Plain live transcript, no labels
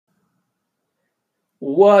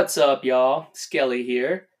What's up, y'all? Skelly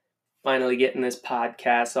here. Finally getting this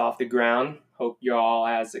podcast off the ground. Hope you're all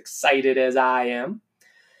as excited as I am.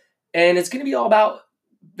 And it's going to be all about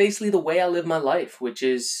basically the way I live my life, which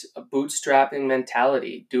is a bootstrapping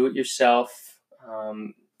mentality, do it yourself,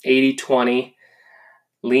 80/20,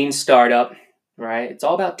 lean startup, right? It's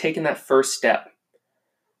all about taking that first step.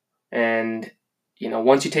 And,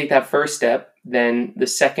 once you take that first step, then the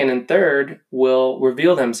second and third will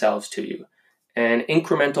reveal themselves to you. And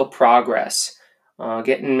incremental progress,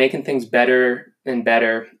 making things better and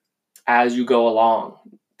better as you go along.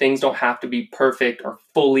 Things don't have to be perfect or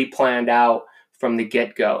fully planned out from the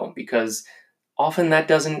get-go, because often that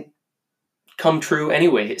doesn't come true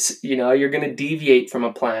anyways. You're going to deviate from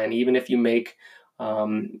a plan, even if you make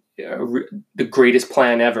the greatest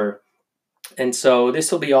plan ever. And so this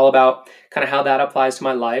will be all about kind of how that applies to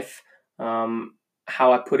my life,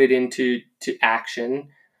 how I put it into action,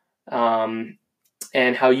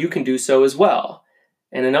 and how you can do so as well.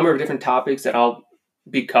 And a number of different topics that I'll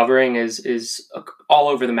be covering is all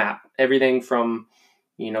over the map. Everything from,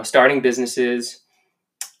 starting businesses,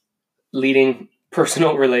 leading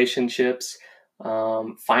personal relationships,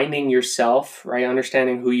 finding yourself, right?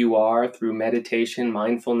 Understanding who you are through meditation,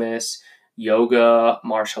 mindfulness, yoga,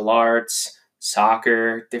 martial arts,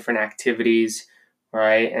 soccer, different activities,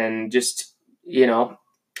 right? And just,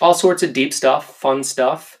 all sorts of deep stuff, fun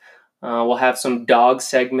stuff. We'll have some dog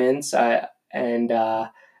segments and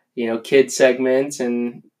kid segments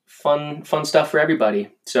and fun stuff for everybody.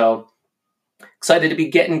 So excited to be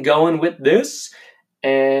getting going with this.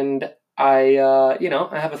 And I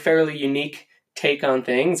have a fairly unique take on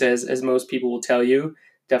things, as most people will tell you.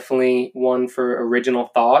 Definitely one for original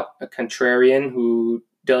thought, a contrarian who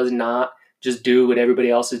does not just do what everybody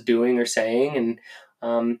else is doing or saying.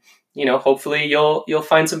 And hopefully you'll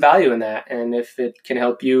find some value in that. And if it can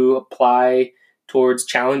help you apply towards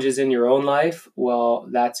challenges in your own life, well,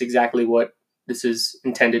 that's exactly what this is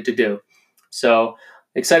intended to do. So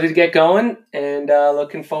excited to get going, and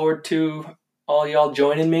looking forward to all y'all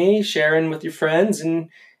joining me, sharing with your friends, and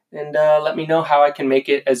let me know how I can make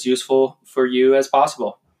it as useful for you as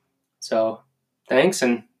possible. So thanks,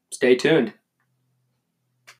 and stay tuned.